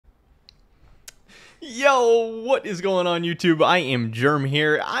Yo, what is going on YouTube? I am Germ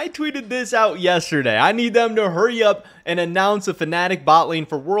here. I tweeted this out yesterday. I need them to hurry up and announce a FNATIC bot lane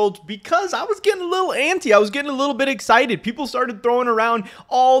for Worlds because I was getting a little antsy. I was getting a little bit excited. People started throwing around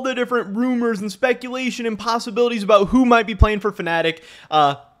all the different rumors and speculation and possibilities about who might be playing for FNATIC.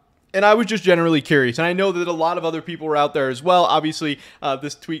 And I was just generally curious, and I know that a lot of other people were out there as well. Obviously,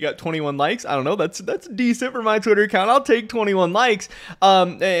 this tweet got 21 likes. I don't know, that's decent for my Twitter account. I'll take 21 likes,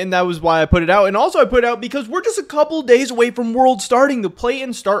 and that was why I put it out. And also I put it out because we're just a couple days away from World starting. The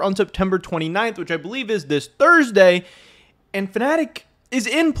play-in start on September 29th, which I believe is this Thursday, and FNATIC is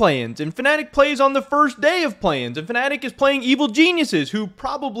in play-ins, and FNATIC plays on the first day of play-ins, and FNATIC is playing Evil Geniuses, who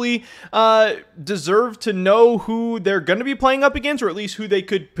probably deserve to know who they're going to be playing up against, or at least who they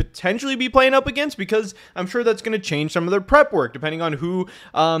could potentially be playing up against, because I'm sure that's going to change some of their prep work, depending on who,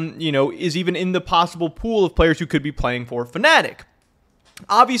 is even in the possible pool of players who could be playing for FNATIC.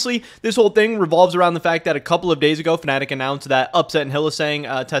 Obviously, this whole thing revolves around the fact that a couple of days ago, FNATIC announced that Upset and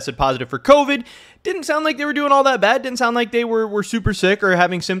Hylissang tested positive for COVID. Didn't sound like they were doing all that bad. Didn't sound like they were super sick or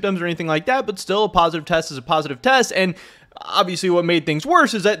having symptoms or anything like that, but still a positive test is a positive test. And obviously what made things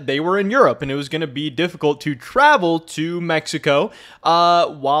worse is that they were in Europe, and it was going to be difficult to travel to Mexico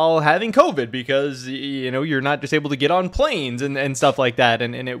while having COVID because, you're not just able to get on planes and stuff like that,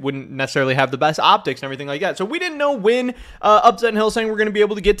 and it wouldn't necessarily have the best optics and everything like that. So we didn't know when Upset and Hylissang were going to be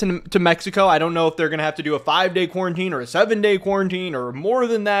able to get to Mexico. I don't know if they're going to have to do a 5-day quarantine or a 7-day quarantine or more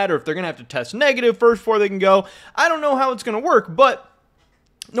than that, or if they're going to have to test negative first before they can go. I don't know how it's going to work, but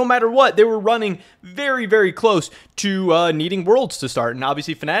no matter what, they were running very, very close to needing Worlds to start. And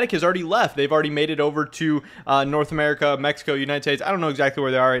obviously, FNATIC has already left. They've already made it over to North America, Mexico, United States. I don't know exactly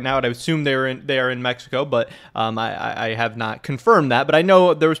where they are right now. I'd assume they are in Mexico, but I have not confirmed that. But I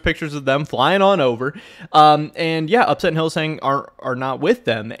know there was pictures of them flying on over. And yeah, Upset and Hylissang are not with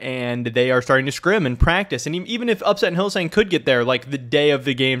them, and they are starting to scrim and practice. And even if Upset and Hylissang could get there, like the day of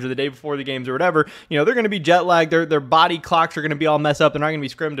the games or the day before the games or whatever, they're going to be jet lagged. Their body clocks are going to be all messed up. They're not going to be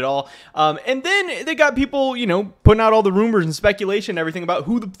scrimmed at all. And then they got people, putting out all the rumors and speculation and everything about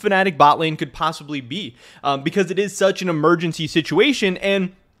who the FNATIC bot lane could possibly be, because it is such an emergency situation.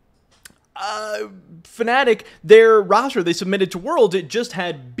 And FNATIC, their roster they submitted to Worlds, it just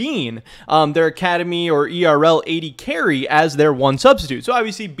had Bean, their Academy or ERL 80 carry, as their one substitute. So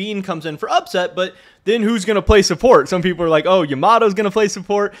obviously Bean comes in for Upset, but then who's going to play support? Some people are like, oh, Yamato's going to play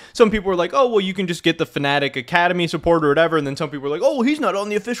support. Some people are like, oh, well, you can just get the FNATIC Academy support or whatever. And then some people are like, oh, well, he's not on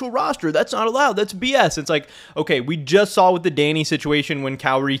the official roster. That's not allowed. That's BS. It's like, okay, we just saw with the Danny situation when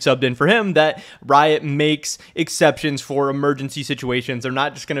Cowrie subbed in for him that Riot makes exceptions for emergency situations. They're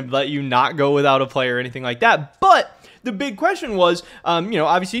not just going to let you not go without a player or anything like that. But the big question was,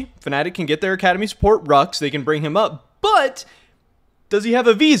 obviously, FNATIC can get their Academy support, Rux. They can bring him up. But does he have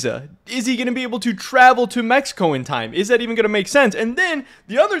a visa? Is he going to be able to travel to Mexico in time? Is that even going to make sense? And then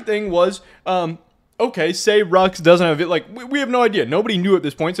the other thing was, okay, say Rux doesn't have it. We have no idea. Nobody knew at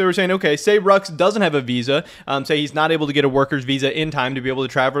this point. So they were saying, okay, say Rux doesn't have a visa. Say he's not able to get a worker's visa in time to be able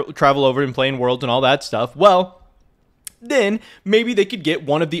to travel over and play in Worlds and all that stuff. Well, then maybe they could get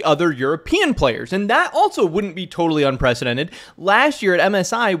one of the other European players, and that also wouldn't be totally unprecedented. Last year at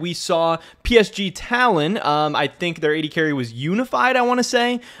MSI, we saw PSG Talon, I think their AD carry was Unified, I want to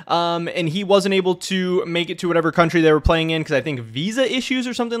say, and he wasn't able to make it to whatever country they were playing in because I think visa issues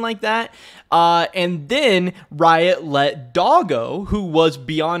or something like that. And then Riot let Doggo, who was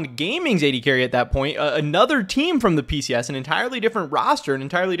Beyond Gaming's AD carry at that point, another team from the PCS, an entirely different roster, an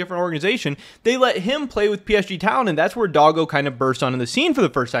entirely different organization, they let him play with PSG Talon, and that's where Doggo kind of burst onto the scene for the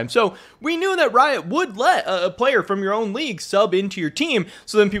first time. So we knew that Riot would let a player from your own league sub into your team.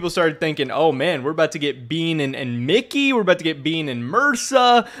 So then people started thinking, oh man, we're about to get Bean and Mickey. We're about to get Bean and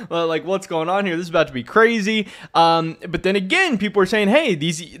Mursa. Like, what's going on here? This is about to be crazy. But then again, people were saying, hey,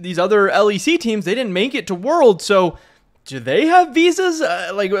 these other LEC teams, they didn't make it to World. So do they have visas?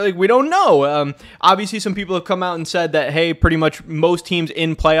 We don't know. Obviously, some people have come out and said that, hey, pretty much most teams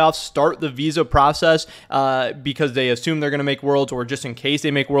in playoffs start the visa process because they assume they're going to make Worlds, or just in case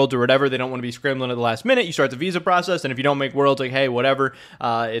they make Worlds or whatever, they don't want to be scrambling at the last minute. You start the visa process, and if you don't make Worlds, like, hey, whatever,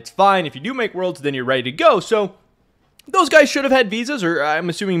 it's fine. If you do make Worlds, then you're ready to go. So those guys should have had visas, or I'm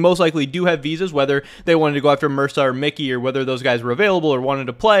assuming most likely do have visas, whether they wanted to go after Mursa or Mickey, or whether those guys were available or wanted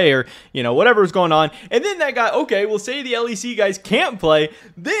to play, or, whatever was going on. And then that guy, okay, well, say the LEC guys can't play,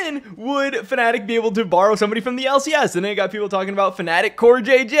 then would FNATIC be able to borrow somebody from the LCS? And then you got people talking about FNATIC Core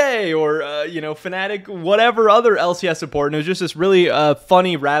JJ, or, FNATIC whatever other LCS support. And it was just this really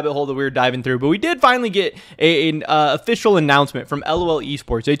funny rabbit hole that we were diving through. But we did finally get an official announcement from LOL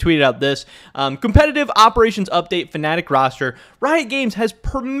Esports. They tweeted out this, competitive operations update, FNATIC FNATIC roster, Riot Games has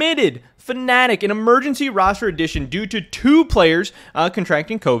permitted FNATIC an emergency roster addition due to 2 players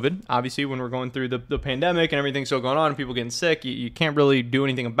contracting COVID. Obviously, when we're going through the pandemic and everything's still going on and people getting sick, you can't really do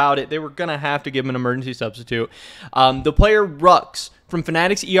anything about it. They were going to have to give him an emergency substitute. The player Rux from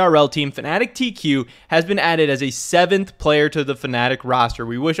FNATIC's ERL team, FNATIC TQ, has been added as a 7th player to the FNATIC roster.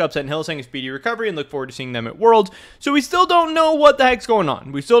 We wish Upset and Hillsang a speedy recovery and look forward to seeing them at Worlds. So we still don't know what the heck's going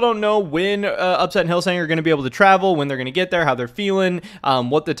on. We still don't know when Upset and Hillsang are going to be able to travel, when they're going to get there, how they're feeling,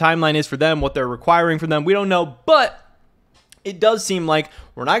 what the timeline is for them, what they're requiring from them. We don't know, but it does seem like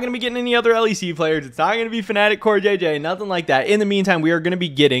we're not going to be getting any other LEC players. It's not going to be FNATIC Core JJ, nothing like that. In the meantime, we are going to be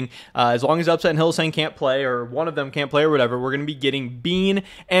getting, as long as Upset and Hillsang can't play, or one of them can't play or whatever, we're going to be getting Bean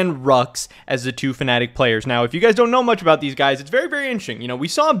and Rux as the 2 FNATIC players. Now, if you guys don't know much about these guys, it's very, very interesting. You know, we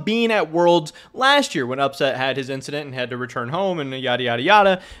saw Bean at Worlds last year when Upset had his incident and had to return home and yada, yada,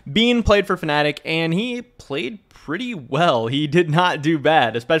 yada. Bean played for FNATIC, and he played pretty well. He did not do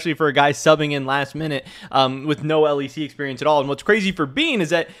bad, especially for a guy subbing in last minute with no LEC experience at all. And what's crazy for Bean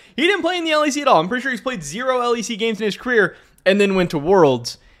is that he didn't play in the LEC at all. I'm pretty sure he's played 0 LEC games in his career and then went to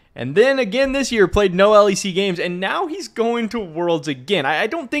Worlds. And then again this year played no LEC games, and now he's going to Worlds again. I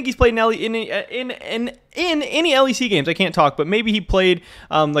don't think he's played in any LEC games. I can't talk, but maybe he played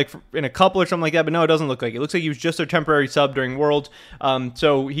like in a couple or something like that. But no, it doesn't look like it. It looks like he was just a temporary sub during Worlds.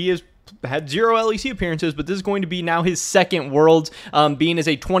 So he is had 0 LEC appearances, but this is going to be now his 2nd Worlds. Bean is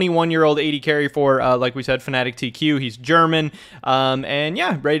a 21-year-old AD carry for, like we said, FNATIC TQ. He's German, and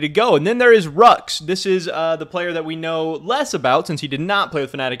yeah, ready to go. And then there is Rux. This is the player that we know less about since he did not play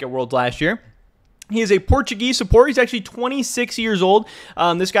with FNATIC at Worlds last year. He is a Portuguese support. He's actually 26 years old.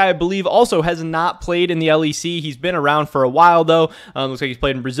 This guy, I believe, also has not played in the LEC. He's been around for a while, though. Looks like he's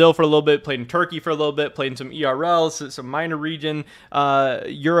played in Brazil for a little bit, played in Turkey for a little bit, played in some ERLs, some minor region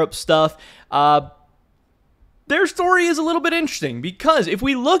Europe stuff. Their story is a little bit interesting because if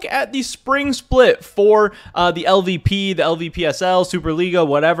we look at the spring split for the LVP, the LVPSL, Superliga,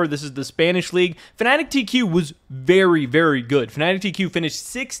 whatever, this is the Spanish league, FNATIC TQ was very, very good. FNATIC TQ finished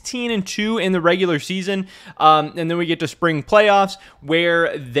 16-2 in the regular season, and then we get to spring playoffs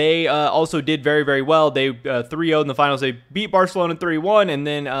where they also did very, very well. They 3-0 in the finals. They beat Barcelona 3-1 and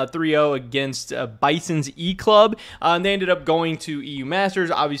then 3-0 against Bison's E-Club. They ended up going to EU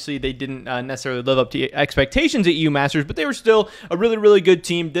Masters. Obviously, they didn't necessarily live up to expectations at EU Masters, but they were still a really, really good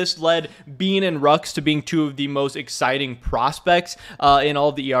team. This led Bean and Rux to being 2 of the most exciting prospects in all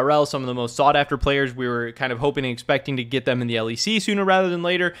of the ERL, some of the most sought-after players. We were kind of hoping and expecting to get them in the LEC sooner rather than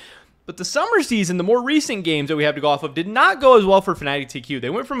later. But the summer season, the more recent games that we have to go off of, did not go as well for FNATIC TQ. They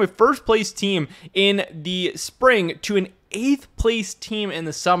went from a first-place team in the spring to an 8th place team in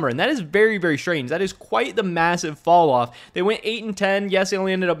the summer, and that is very, very strange. That is quite the massive fall off. They went 8-10. Yes, they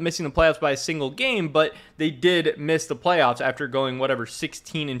only ended up missing the playoffs by a single game, but they did miss the playoffs after going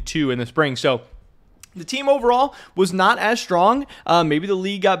 16-2 in the spring. So the team overall was not as strong. Maybe the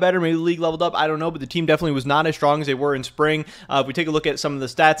league got better. Maybe the league leveled up. I don't know, but the team definitely was not as strong as they were in spring. If we take a look at some of the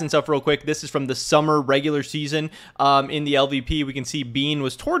stats and stuff real quick, this is from the summer regular season in the LVP. We can see Bean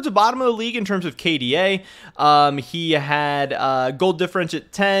was towards the bottom of the league in terms of KDA. He had gold difference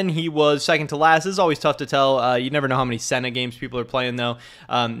at 10. He was second to last. This is always tough to tell. You never know how many Senna games people are playing, though.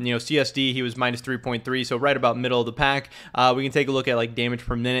 CSD, he was minus 3.3, so right about middle of the pack. We can take a look at like damage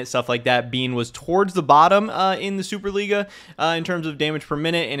per minute, stuff like that. Bean was towards the bottom in the Superliga in terms of damage per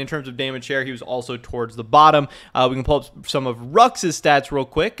minute, and in terms of damage share, he was also towards the bottom. We can pull up some of Rux's stats real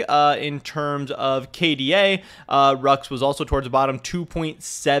quick. In terms of KDA, Rux was also towards the bottom,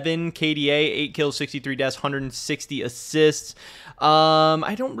 2.7 KDA, 8 kills, 63 deaths, 160 assists.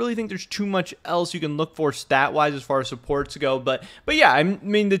 I don't really think there's too much else you can look for stat-wise as far as supports go, but yeah, I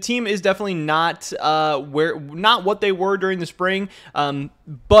mean the team is definitely not what they were during the spring.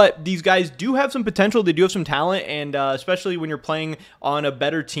 But these guys do have some potential. They do have some talent, and especially when you're playing on a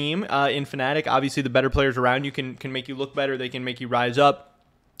better team in FNATIC, obviously the better players around you can make you look better. They can make you rise up.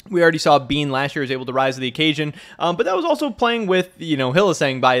 We already saw Bean last year was able to rise to the occasion, but that was also playing with,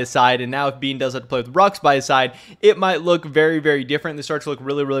 Hillsang by his side, and now if Bean does have to play with Rux by his side, it might look very, very different. This starts to look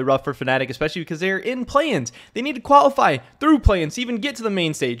really, really rough for FNATIC, especially because they're in play-ins. They need to qualify through play-ins to even get to the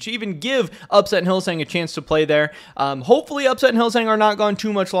main stage, to even give Upset and Hillsang a chance to play there. Hopefully Upset and Hillsang are not gone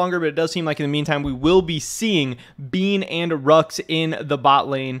too much longer, but it does seem like in the meantime we will be seeing Bean and Rux in the bot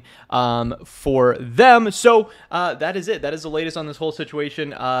lane for them. So that is it. That is the latest on this whole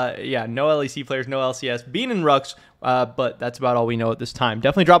situation. Yeah, no LEC players, no LCS, Bean and Rux, but that's about all we know at this time.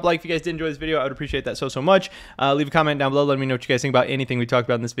 Definitely drop a like if you guys did enjoy this video. I would appreciate that so much. Leave a comment down below. Let me know what you guys think about anything we talked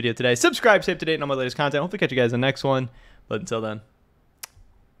about in this video today. Subscribe, stay up to date on all my latest content. Hopefully catch you guys in the next one. But until then,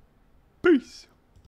 peace.